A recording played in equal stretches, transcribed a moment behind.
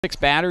6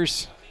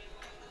 batters.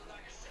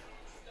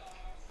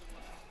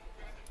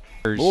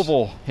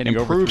 Louisville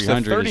improves to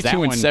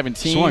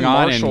 32-17. Swung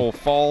on Marshall and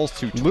falls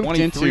to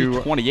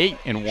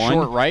 23-28-1.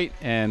 short right,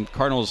 and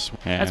Cardinals.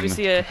 As we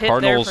see a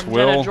hit there from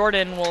Jenna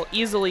Jordan, will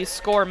easily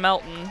score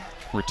Melton.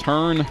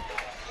 Return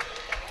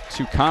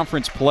to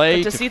conference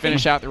play to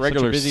finish out the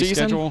regular season.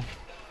 Schedule.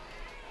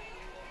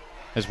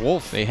 As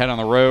Wolf, they head on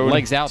the road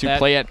legs out to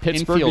play at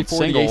Pittsburgh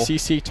before the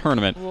ACC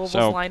tournament. Louisville's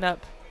So lineup.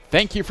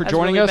 Thank you for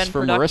joining us.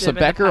 For Marissa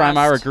Becker, I'm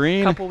Ira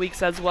Green. Couple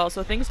weeks as well.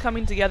 So things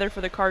coming together for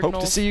the Cardinals.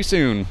 Hope to see you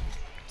soon.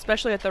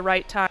 Especially at the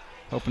right time.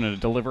 Hoping to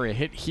deliver a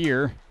hit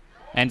here.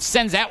 And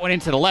sends that one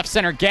into the left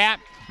center gap.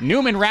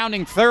 Newman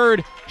rounding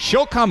third.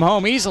 She'll come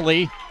home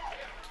easily.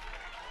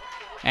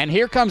 And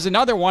here comes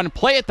another one.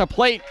 Play at the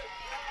plate.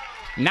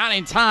 Not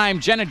in time.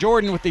 Jenna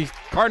Jordan with the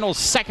Cardinals'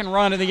 second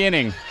run of the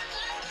inning.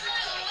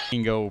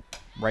 Can go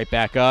right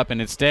back up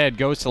and instead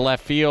goes to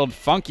left field.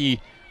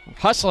 Funky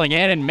hustling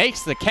in and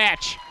makes the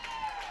catch.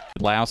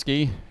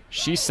 Lowski,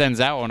 she sends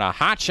that one a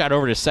hot shot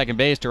over to second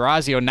base.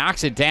 Durazio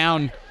knocks it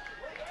down.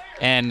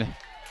 And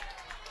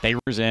they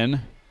were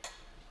in.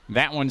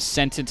 That one's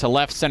sent into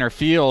left center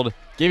field,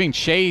 giving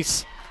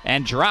chase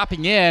and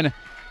dropping in.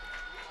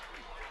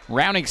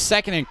 Rounding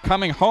second and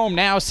coming home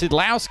now,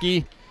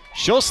 Sidlowski.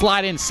 She'll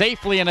slide in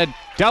safely and a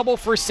double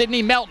for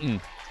Sydney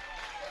Melton.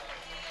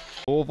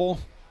 Louisville.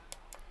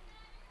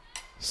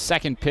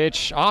 Second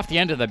pitch off the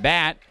end of the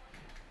bat.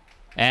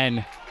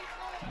 And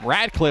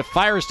Radcliffe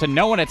fires to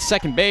no one at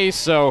second base,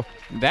 so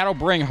that'll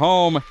bring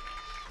home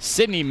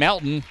Sydney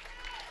Melton.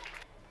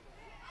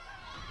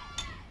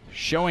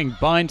 Showing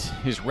bunt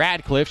is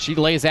Radcliffe. She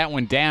lays that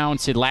one down.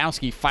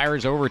 Sidlowski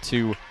fires over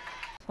to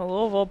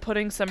Louisville,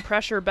 putting some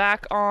pressure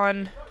back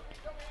on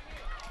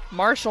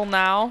Marshall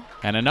now.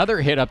 And another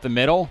hit up the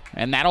middle,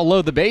 and that'll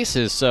load the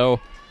bases. So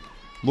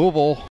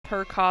Louisville.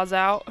 Her cause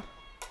out.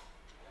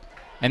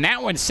 And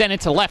that one's sent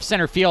into left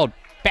center field.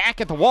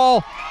 Back at the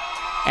wall.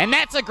 And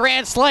that's a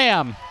grand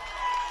slam.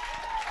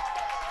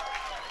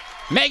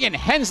 Megan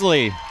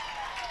Hensley.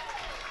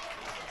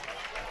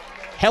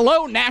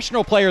 Hello,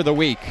 National Player of the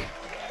Week.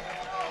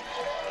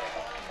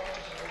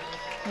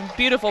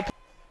 Beautiful.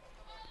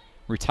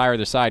 Retire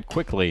the side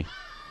quickly.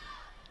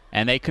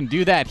 And they can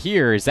do that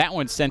here as that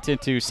one's sent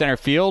into center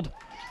field.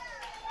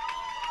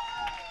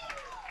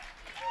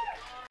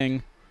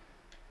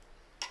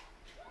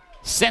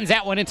 Sends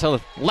that one into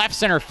left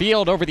center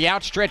field over the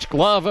outstretched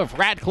glove of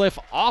Radcliffe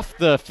off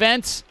the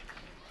fence.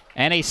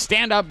 And a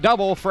stand-up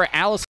double for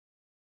Alice.